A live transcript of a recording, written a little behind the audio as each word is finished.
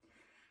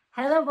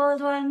Hello,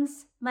 bold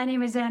ones. My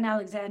name is Ann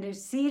Alexander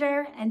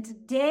Cedar, and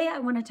today I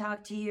want to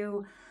talk to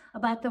you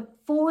about the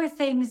 4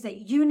 things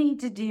that you need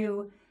to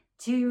do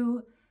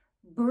to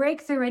break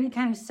through any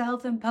kind of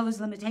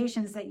self-imposed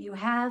limitations that you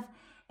have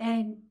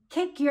and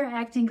kick your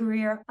acting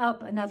career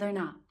up another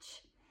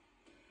notch.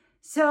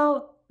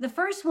 So the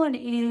first one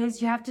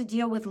is you have to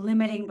deal with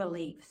limiting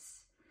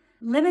beliefs.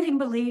 Limiting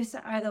beliefs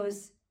are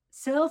those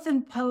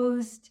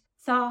self-imposed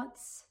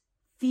thoughts,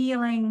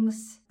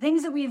 feelings,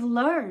 things that we've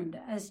learned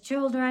as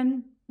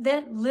children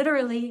that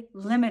literally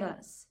limit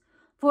us.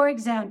 For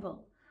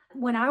example,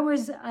 when I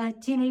was a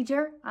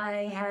teenager,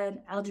 I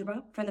had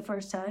algebra for the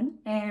first time,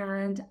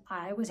 and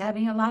I was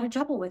having a lot of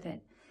trouble with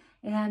it.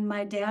 And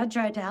my dad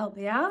tried to help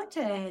me out,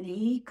 and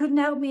he couldn't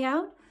help me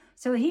out.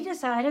 So he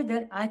decided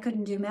that I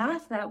couldn't do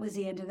math. That was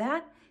the end of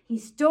that. He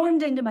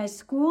stormed into my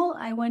school.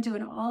 I went to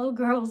an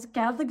all-girls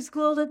Catholic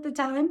school at the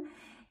time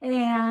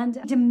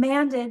and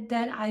demanded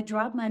that I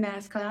drop my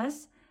math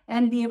class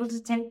and be able to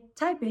take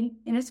typing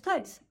in its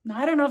place. Now,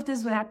 I don't know if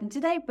this would happen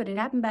today, but it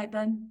happened back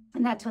then,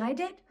 and that's what I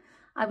did.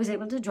 I was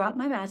able to drop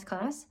my math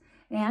class,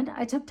 and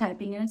I took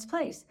typing in its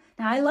place.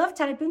 Now, I love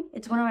typing.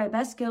 It's one of my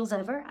best skills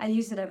ever. I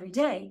use it every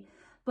day.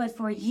 But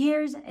for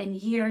years and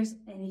years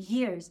and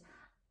years,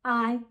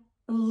 I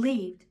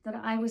believed that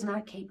I was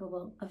not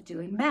capable of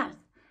doing math,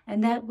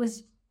 and that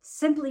was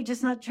simply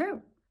just not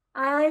true.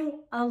 I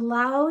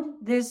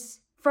allowed this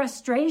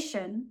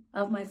frustration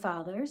of my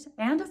father's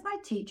and of my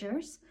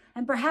teachers,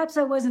 and perhaps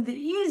I wasn't the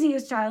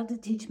easiest child to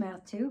teach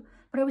math to,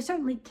 but I was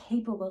certainly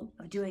capable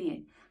of doing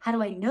it. How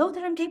do I know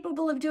that I'm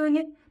capable of doing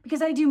it?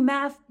 Because I do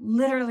math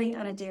literally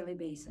on a daily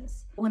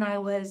basis. When I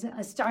was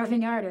a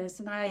starving artist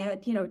and I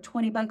had,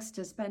 $20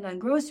 to spend on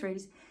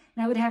groceries,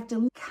 and I would have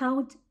to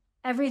count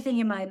everything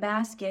in my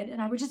basket, and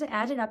I would just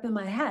add it up in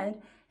my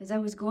head as I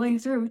was going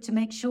through to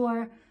make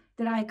sure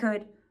that I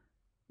could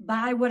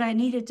buy what I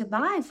needed to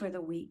buy for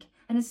the week.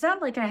 And it's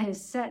not like I had a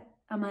set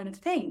amount of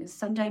things.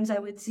 Sometimes I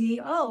would see,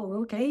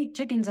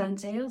 chicken's on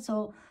sale,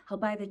 so I'll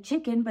buy the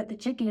chicken, but the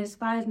chicken is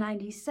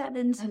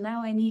 $5.97, so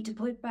now I need to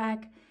put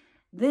back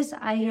this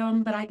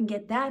item, but I can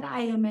get that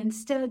item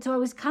instead. So I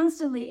was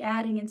constantly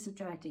adding and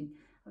subtracting.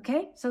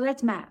 Okay, so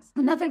that's math.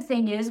 Another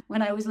thing is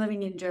when I was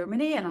living in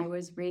Germany and I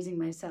was raising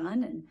my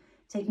son and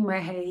taking my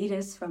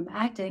hiatus from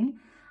acting,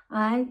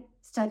 I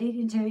studied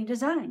interior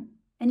design.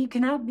 And you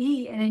cannot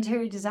be an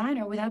interior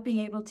designer without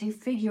being able to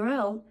figure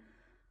out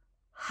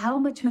how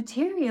much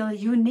material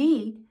you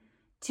need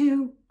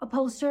to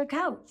upholster a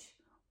couch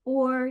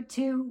or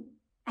to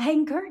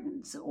hang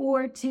curtains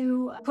or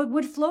to put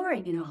wood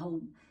flooring in a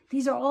home.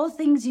 These are all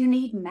things you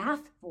need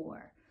math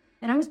for.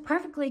 And I was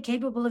perfectly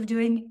capable of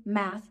doing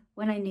math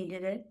when I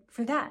needed it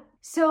for that.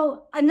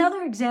 So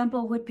another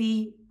example would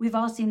be, we've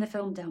all seen the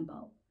film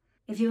Dumbo.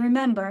 If you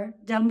remember,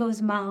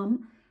 Dumbo's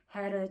mom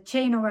had a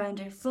chain around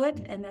her foot,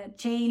 and that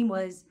chain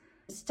was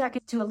stuck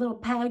to a little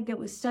peg that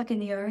was stuck in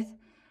the earth.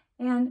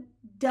 And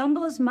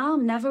Dumbo's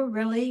mom never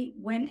really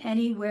went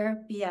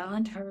anywhere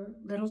beyond her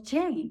little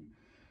chain.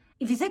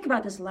 If you think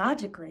about this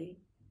logically,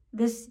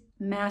 this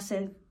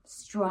massive,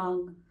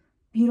 strong,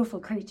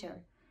 beautiful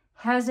creature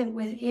has it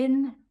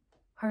within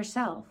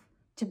herself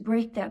to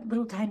break that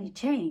little tiny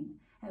chain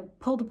and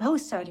pull the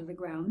post out of the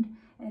ground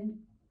and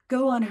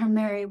go on her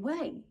merry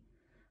way.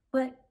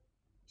 But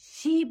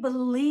she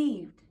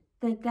believed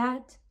that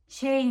that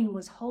chain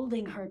was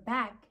holding her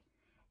back,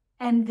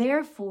 and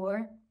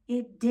therefore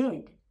it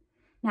did.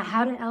 Now,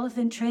 how do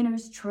elephant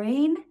trainers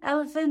train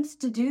elephants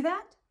to do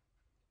that?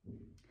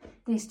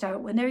 They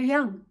start when they're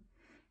young.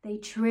 They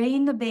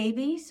train the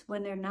babies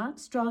when they're not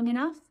strong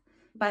enough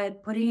by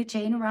putting a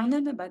chain around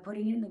them and by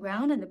putting it in the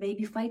ground, and the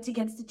baby fights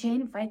against the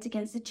chain and fights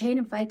against the chain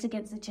and fights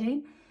against the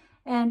chain.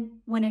 And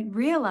when it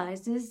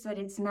realizes that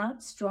it's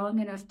not strong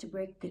enough to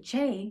break the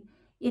chain,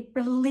 it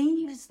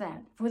believes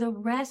that for the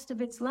rest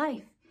of its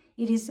life.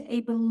 It is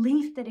a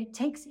belief that it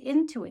takes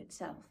into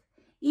itself.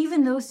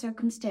 Even though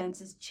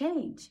circumstances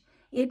change,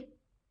 it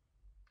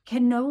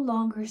can no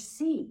longer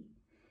see.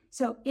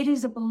 So it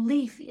is a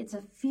belief, it's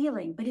a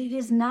feeling, but it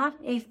is not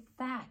a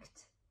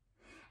fact.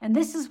 And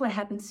this is what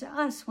happens to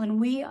us when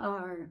we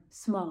are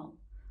small.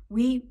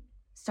 We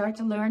start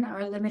to learn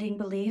our limiting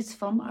beliefs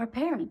from our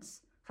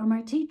parents, from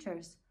our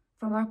teachers,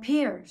 from our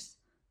peers,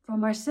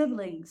 from our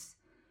siblings.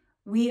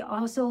 We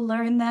also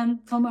learn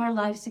them from our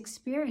life's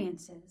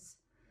experiences.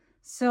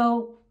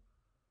 So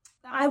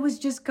I was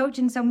just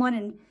coaching someone,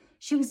 and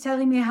she was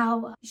telling me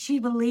how she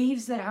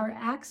believes that her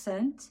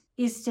accent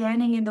is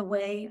standing in the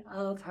way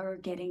of her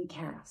getting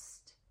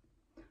cast.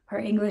 Her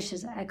English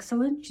is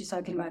excellent. She's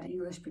talking about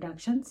English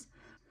productions.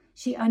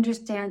 She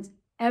understands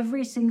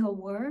every single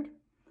word.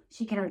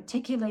 She can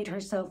articulate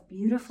herself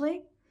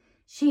beautifully.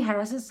 She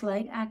has a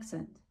slight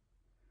accent.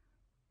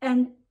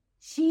 And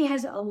she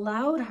has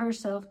allowed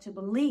herself to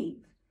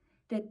believe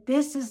that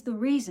this is the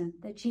reason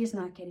that she is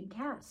not getting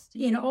cast.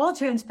 In all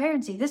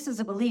transparency, this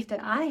is a belief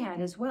that I had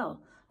as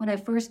well when I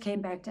first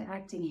came back to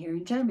acting here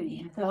in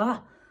Germany. I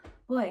thought,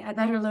 boy, I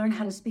better learn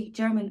how to speak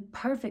German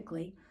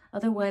perfectly,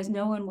 otherwise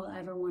no one will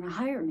ever want to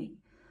hire me.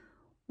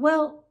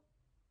 Well,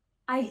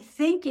 I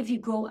think if you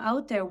go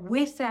out there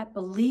with that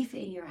belief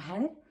in your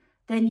head,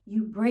 then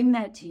you bring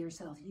that to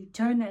yourself. You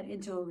turn that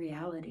into a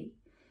reality.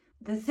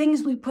 The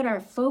things we put our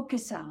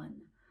focus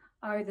on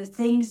are the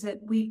things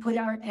that we put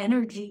our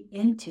energy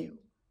into,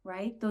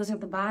 right? Those are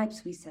the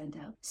vibes we send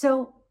out.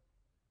 So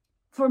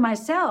for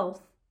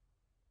myself,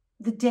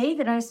 the day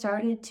that I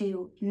started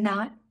to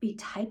not be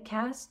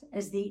typecast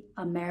as the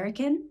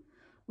American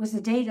was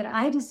the day that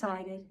I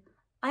decided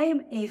I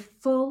am a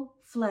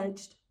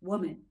full-fledged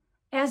woman,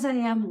 as I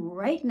am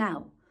right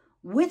now,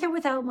 with or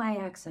without my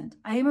accent.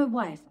 I am a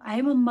wife, I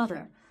am a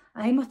mother,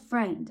 I am a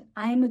friend,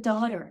 I am a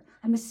daughter,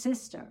 I'm a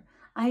sister.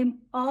 I am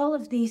all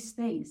of these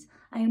things.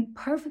 I am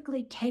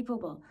perfectly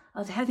capable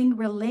of having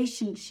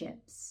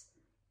relationships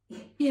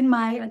in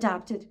my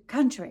adopted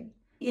country,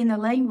 in the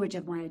language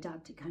of my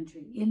adopted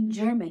country, in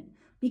German,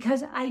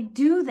 because I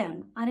do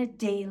them on a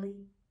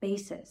daily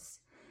basis.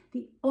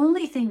 The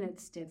only thing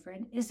that's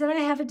different is that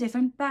I have a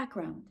different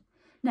background.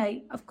 Now,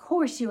 of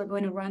course, you are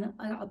going to run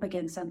up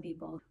against some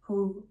people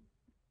who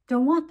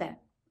don't want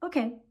that.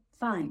 Okay,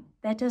 fine.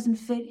 That doesn't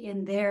fit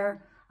in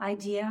their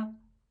idea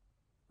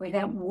or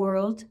that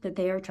world that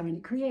they are trying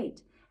to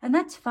create. And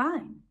that's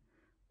fine.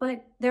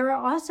 But there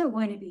are also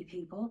going to be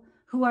people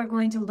who are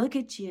going to look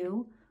at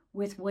you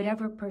with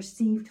whatever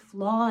perceived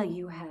flaw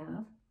you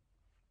have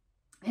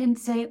and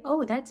say,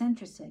 oh, that's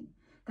interesting.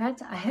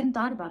 I hadn't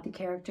thought about the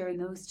character in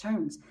those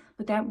terms,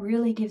 but that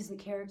really gives the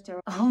character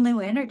a whole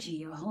new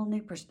energy, a whole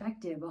new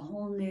perspective, a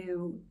whole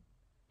new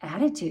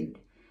attitude.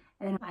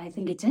 And I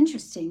think it's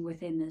interesting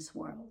within this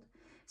world.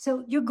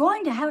 So you're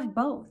going to have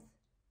both.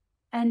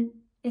 And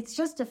it's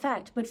just a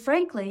fact. But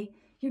frankly,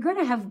 you're going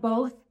to have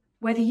both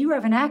whether you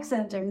have an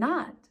accent or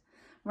not,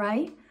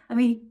 right? I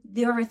mean,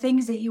 there are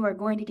things that you are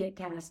going to get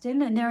cast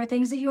in, and there are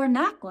things that you are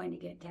not going to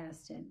get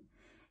cast in.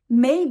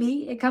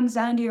 Maybe it comes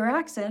down to your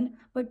accent,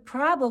 but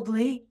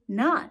probably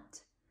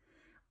not.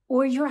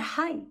 Or your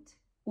height,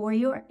 or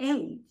your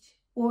age,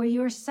 or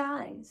your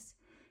size.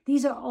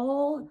 These are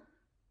all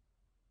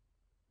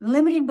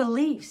limiting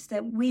beliefs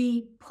that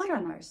we put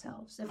on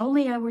ourselves. If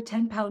only I were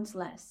 10 pounds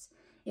less.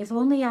 If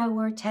only I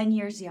were 10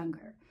 years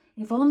younger.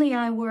 If only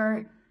I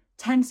were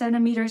 10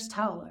 centimeters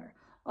taller.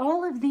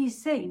 All of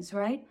these things,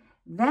 right?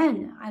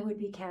 Then I would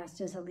be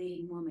cast as a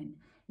leading woman.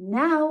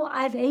 Now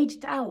I've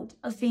aged out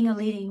of being a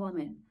leading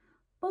woman.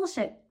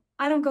 Bullshit.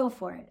 I don't go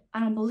for it. I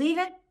don't believe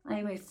it. I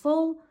am a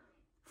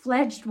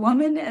full-fledged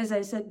woman, as I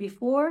said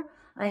before.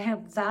 I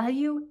have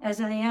value as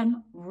I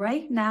am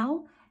right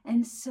now,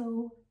 and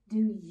so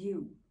do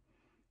you.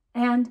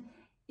 And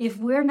if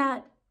we're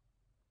not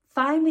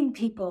finding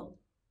people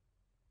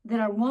that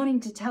are wanting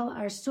to tell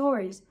our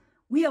stories,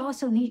 we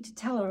also need to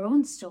tell our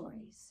own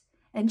stories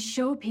and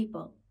show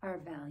people our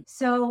value.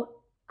 So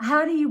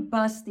how do you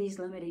bust these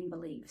limiting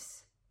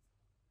beliefs?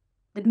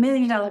 The $1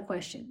 million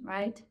question,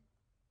 right?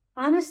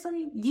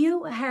 Honestly,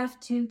 you have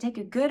to take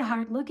a good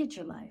hard look at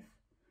your life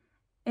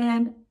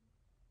and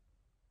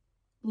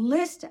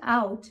list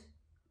out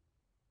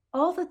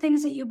all the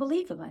things that you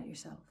believe about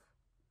yourself.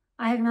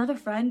 I have another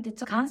friend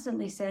that's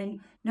constantly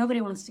saying,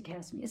 nobody wants to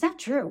cast me. Is that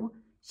true?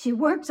 She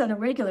works on a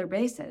regular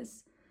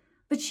basis,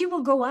 but she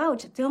will go out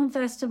to film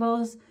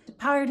festivals, to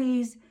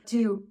parties,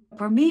 to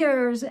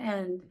premieres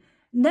and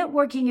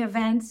networking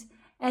events,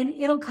 and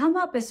it'll come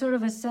up as sort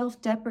of a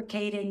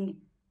self-deprecating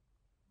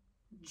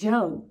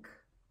joke,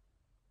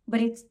 but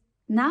it's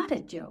not a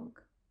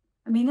joke.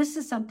 I mean, this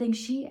is something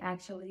she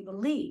actually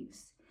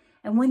believes.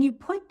 And when you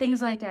put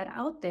things like that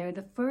out there,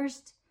 the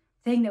first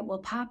thing that will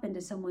pop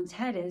into someone's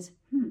head is,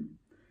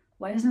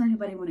 why doesn't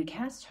anybody want to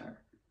cast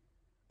her?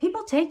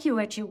 People take you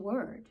at your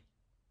word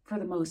for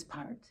the most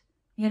part,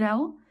 you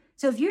know?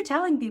 So if you're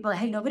telling people,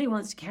 hey, nobody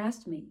wants to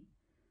cast me,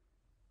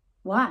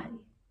 why?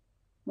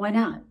 Why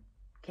not?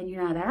 Can you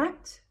not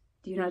act?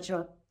 Do you not show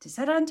up to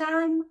set on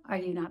time? Are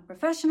you not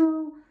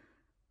professional?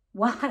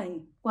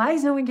 Why? Why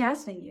is no one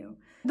casting you?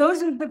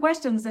 Those are the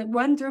questions that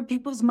run through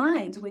people's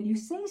minds when you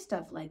say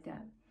stuff like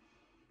that.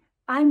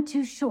 I'm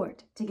too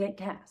short to get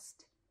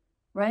cast,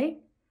 right?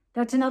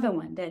 That's another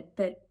one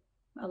that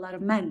a lot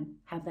of men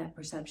have that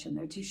perception.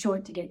 They're too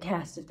short to get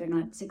cast if they're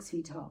not 6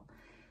 feet tall.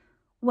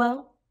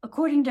 Well,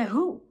 according to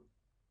who?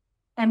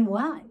 And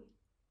why?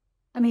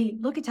 I mean,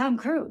 look at Tom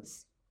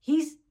Cruise.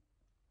 He's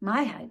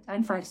my height.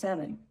 I'm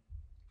 5'7".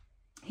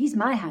 He's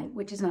my height,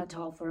 which is not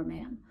tall for a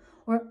man.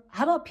 Or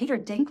how about Peter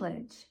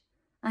Dinklage?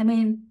 I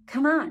mean,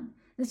 come on.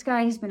 This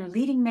guy has been a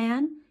leading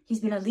man.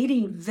 He's been a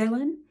leading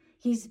villain.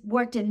 He's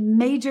worked in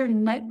major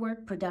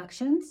network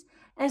productions,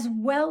 as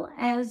well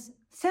as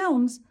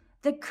films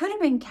that could have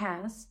been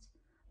cast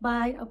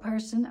by a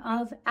person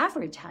of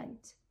average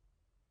height.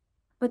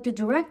 But the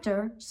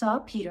director saw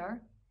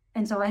Peter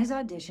and saw his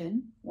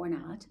audition, or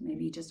not.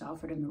 Maybe he just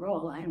offered him the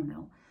role. I don't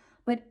know.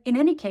 But in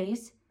any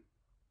case,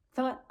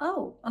 thought,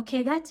 oh,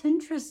 okay, that's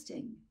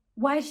interesting.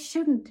 Why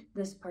shouldn't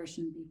this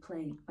person be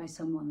played by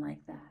someone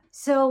like that?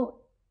 So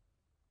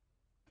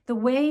the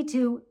way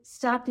to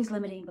stop these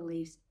limiting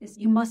beliefs is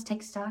you must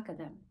take stock of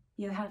them.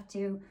 You have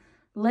to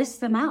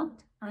list them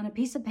out on a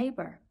piece of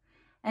paper.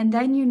 And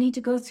then you need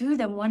to go through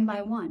them one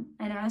by one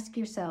and ask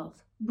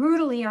yourself,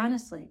 brutally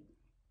honestly,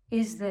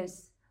 is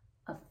this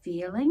a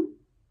feeling?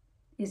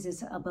 Is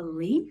this a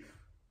belief?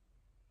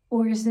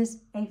 Or is this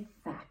a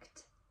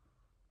fact?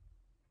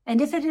 And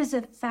if it is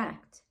a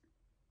fact,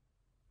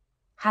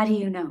 how do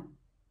you know?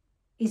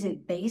 Is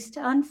it based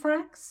on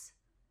facts?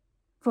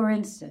 For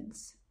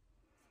instance,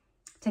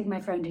 take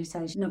my friend who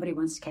says nobody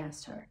wants to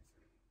cast her.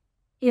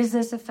 Is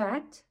this a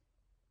fact?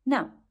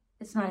 No,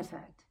 it's not a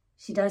fact.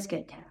 She does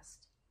get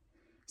cast.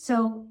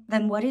 So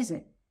then what is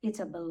it? It's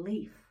a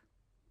belief.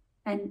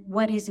 And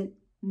what is it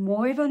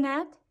more than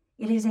that?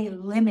 It is a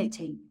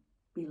limiting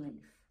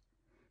belief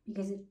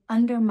because it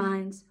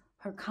undermines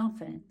her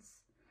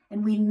confidence.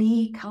 And we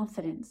need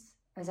confidence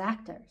as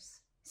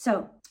actors.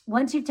 So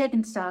once you've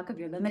taken stock of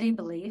your limiting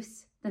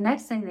beliefs, the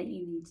next thing that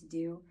you need to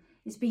do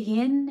is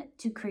begin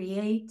to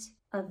create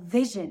a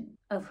vision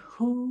of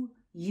who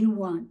you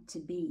want to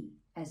be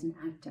as an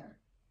actor.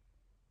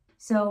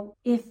 So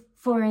if,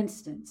 for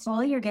instance,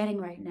 all you're getting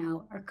right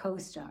now are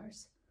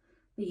co-stars,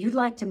 but you'd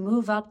like to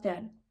move up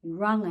that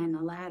rung on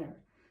the ladder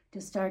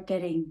to start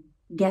getting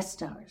guest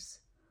stars,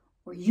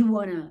 or you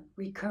want a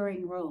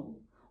recurring role,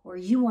 or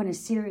you want a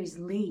series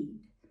lead,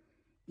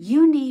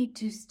 you need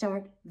to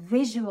start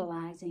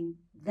visualizing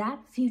that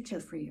future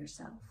for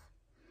yourself.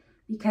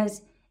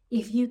 Because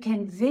if you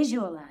can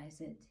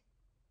visualize it,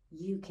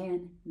 you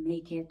can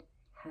make it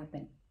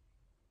happen.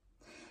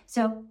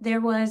 So there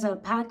was a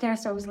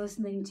podcast I was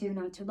listening to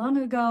not too long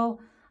ago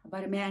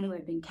about a man who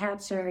had been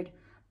captured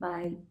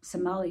by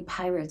Somali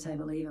pirates, I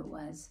believe it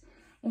was.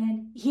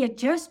 And he had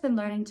just been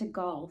learning to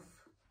golf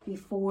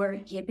before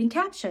he had been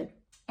captured.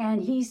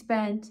 And he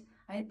spent,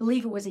 I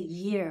believe it was a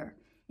year,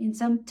 in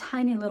some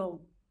tiny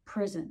little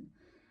prison.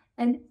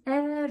 And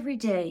every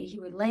day he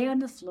would lay on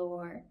the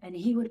floor and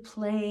he would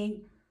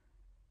play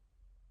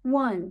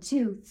 1,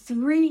 2,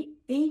 3,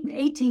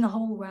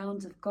 18-hole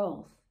rounds of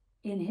golf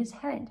in his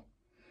head.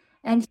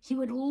 And he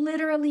would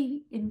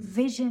literally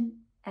envision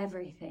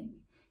everything.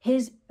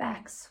 His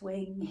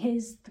backswing,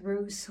 his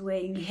through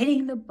swing,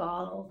 hitting the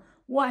ball,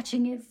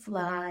 watching it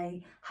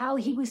fly, how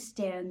he was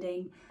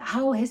standing,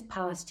 how his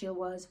posture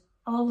was,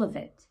 all of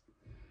it.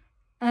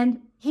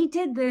 And he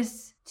did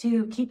this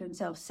to keep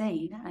himself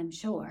sane, I'm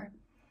sure,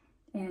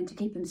 and to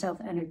keep himself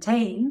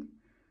entertained.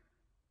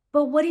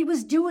 But what he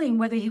was doing,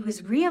 whether he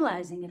was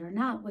realizing it or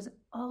not, was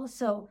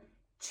also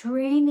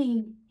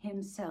training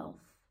himself,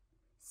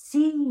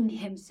 seeing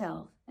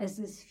himself as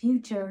this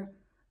future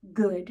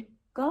good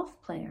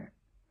golf player.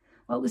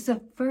 What was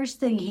the first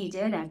thing he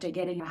did after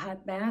getting a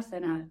hot bath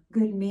and a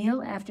good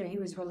meal after he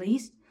was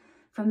released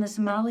from the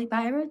Somali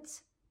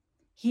pirates?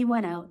 He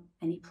went out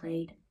and he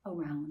played a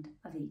round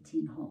of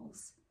 18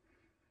 holes.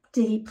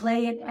 Did he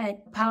play it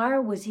at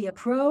par? Was he a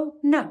pro?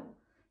 No.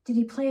 Did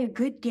he play a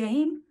good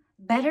game?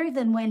 Better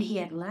than when he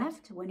had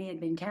left, when he had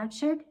been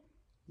captured?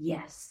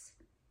 Yes.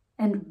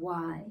 And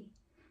why?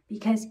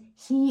 Because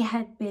he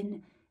had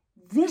been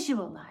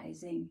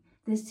visualizing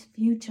this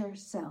future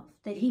self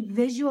that he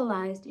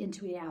visualized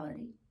into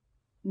reality.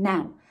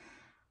 Now,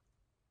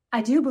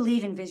 I do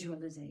believe in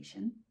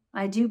visualization.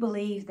 I do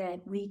believe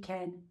that we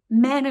can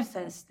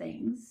manifest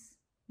things,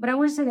 but I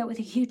want to say that with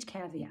a huge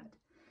caveat,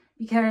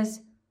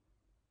 because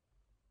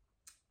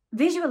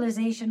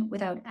visualization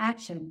without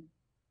action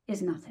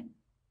is nothing.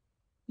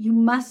 You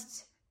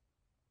must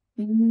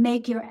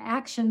make your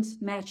actions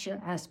match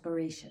your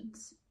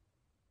aspirations.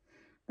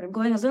 But I'm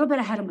going a little bit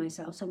ahead of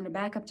myself, so I'm going to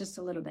back up just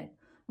a little bit.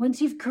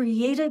 Once you've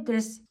created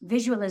this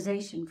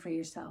visualization for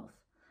yourself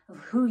of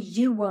who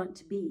you want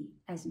to be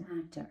as an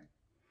actor,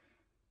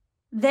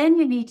 then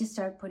you need to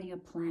start putting a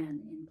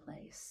plan in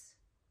place.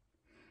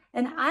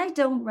 And I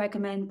don't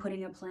recommend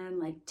putting a plan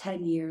like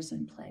 10 years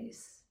in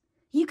place.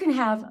 You can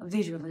have a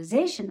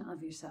visualization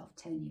of yourself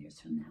 10 years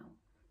from now.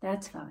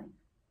 That's fine.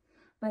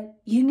 But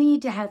you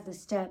need to have the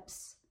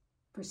steps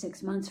for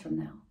 6 months from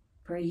now,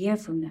 for a year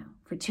from now,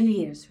 for 2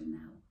 years from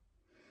now.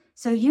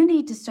 So you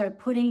need to start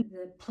putting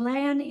the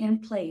plan in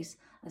place,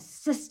 a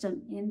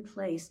system in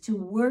place to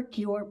work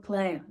your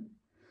plan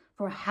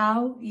for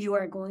how you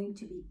are going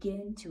to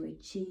begin to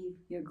achieve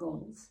your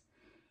goals.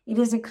 It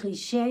is a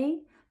cliche,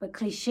 but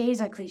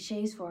cliches are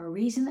cliches for a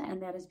reason,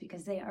 and that is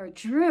because they are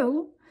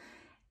true.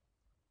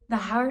 The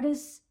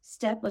hardest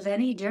step of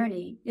any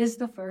journey is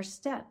the first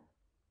step.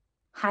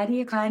 How do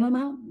you climb a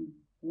mountain?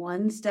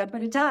 One step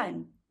at a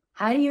time.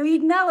 How do you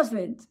eat an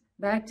elephant?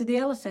 Back to the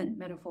elephant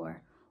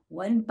metaphor.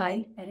 One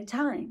bite at a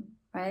time,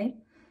 right?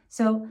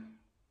 So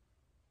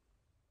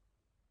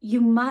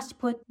you must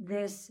put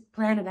this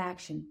plan of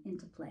action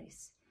into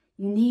place.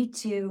 You need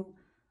to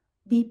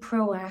be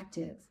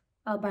proactive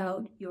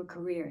about your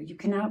career. You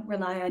cannot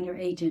rely on your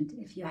agent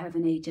if you have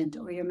an agent,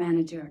 or your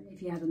manager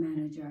if you have a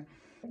manager.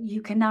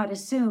 You cannot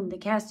assume the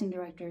casting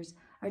directors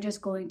are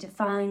just going to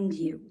find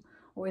you,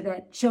 or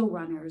that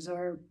showrunners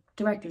or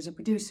directors or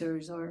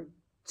producers or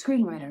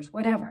screenwriters,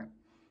 whatever.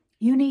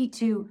 You need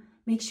to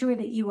make sure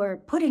that you are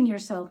putting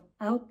yourself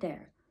out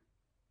there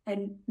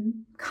and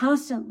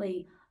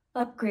constantly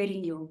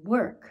upgrading your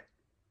work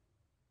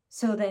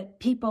so that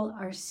people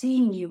are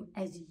seeing you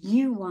as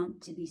you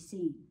want to be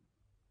seen.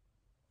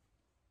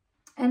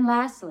 And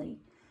lastly,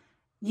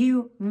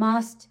 You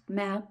must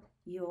map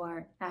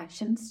your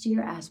actions to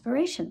your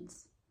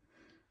aspirations,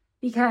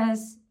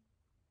 because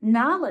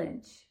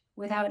knowledge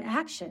without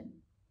action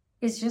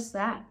is just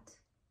that.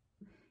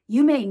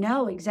 You may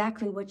know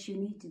exactly what you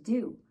need to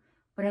do,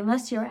 but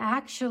unless you're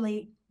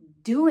actually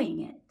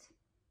doing it,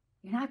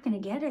 you're not going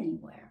to get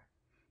anywhere.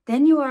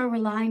 Then you are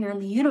relying on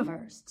the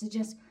universe to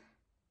just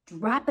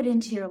drop it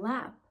into your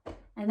lap.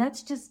 And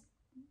that's just,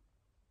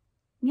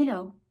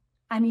 the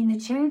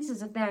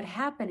chances of that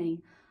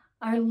happening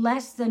are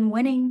less than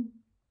winning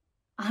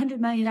 $100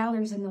 million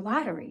in the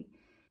lottery.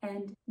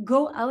 And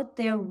go out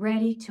there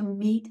ready to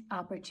meet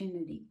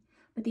opportunity.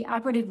 But the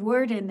operative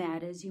word in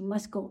that is you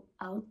must go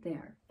out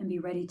there and be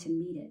ready to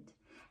meet it.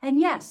 And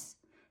yes,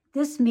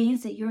 this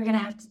means that you're going to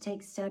have to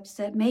take steps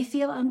that may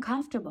feel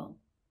uncomfortable,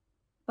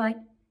 but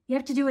you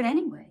have to do it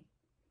anyway.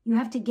 You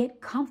have to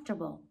get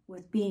comfortable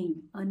with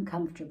being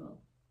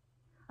uncomfortable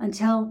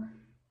until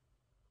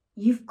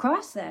you've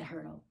crossed that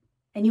hurdle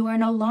and you are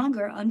no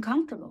longer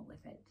uncomfortable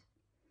with it.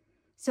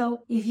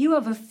 So if you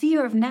have a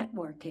fear of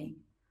networking,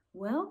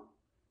 well,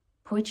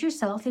 put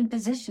yourself in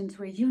positions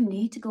where you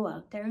need to go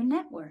out there and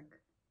network.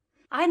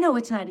 I know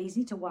it's not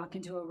easy to walk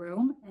into a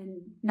room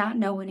and not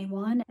know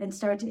anyone and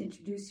start to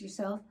introduce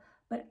yourself,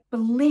 but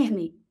believe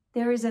me,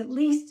 there is at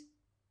least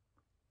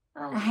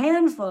a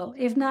handful,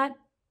 if not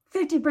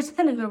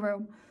 50% of the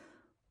room,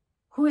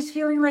 who is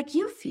feeling like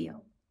you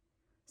feel.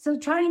 So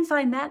try and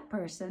find that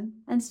person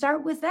and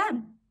start with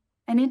them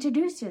and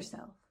introduce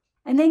yourself.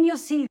 And then you'll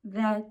see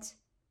that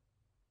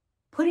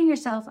putting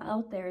yourself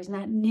out there is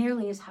not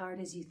nearly as hard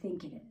as you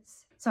think it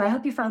is. So I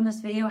hope you found this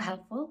video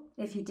helpful.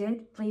 If you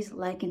did, please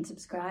like and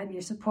subscribe.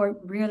 Your support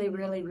really,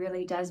 really,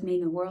 really does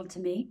mean the world to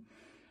me.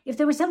 If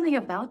there was something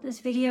about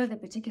this video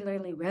that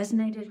particularly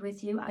resonated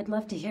with you, I'd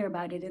love to hear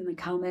about it in the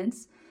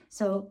comments.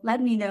 So let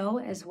me know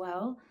as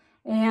well.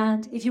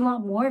 And if you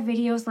want more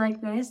videos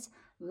like this,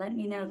 let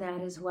me know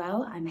that as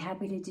well. I'm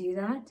happy to do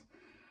that.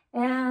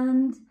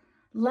 And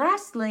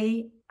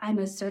lastly, I'm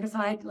a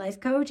certified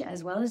life coach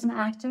as well as an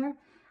actor.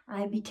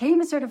 I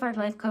became a certified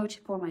life coach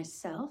for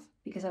myself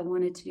because I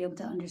wanted to be able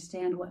to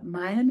understand what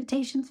my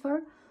limitations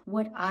were,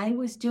 what I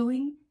was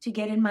doing to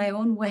get in my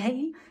own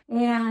way.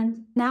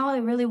 And now I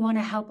really want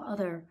to help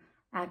other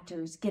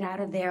actors get out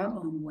of their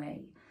own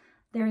way.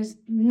 There's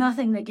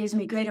nothing that gives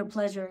me greater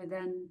pleasure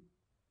than,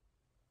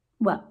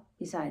 well,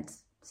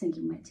 besides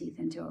sinking my teeth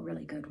into a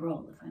really good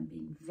role, if I'm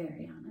being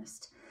very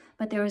honest.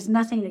 But there is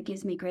nothing that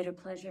gives me greater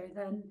pleasure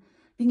than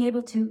being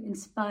able to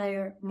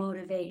inspire,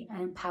 motivate,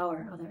 and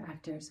empower other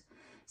actors.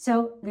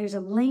 So there's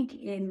a link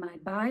in my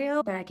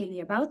bio back in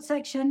the About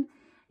section.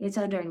 It's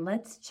under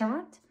Let's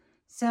Chat.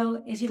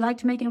 So if you'd like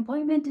to make an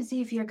appointment to see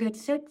if you're a good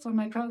fit for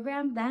my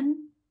program,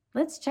 then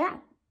let's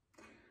chat.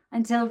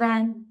 Until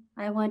then,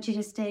 I want you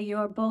to stay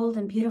your bold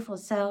and beautiful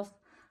self.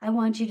 I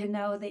want you to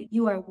know that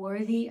you are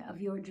worthy of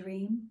your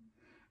dream.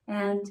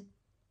 And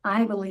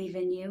I believe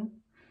in you.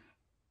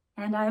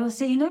 And I will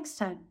see you next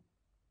time.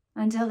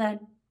 Until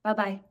then,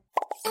 bye-bye.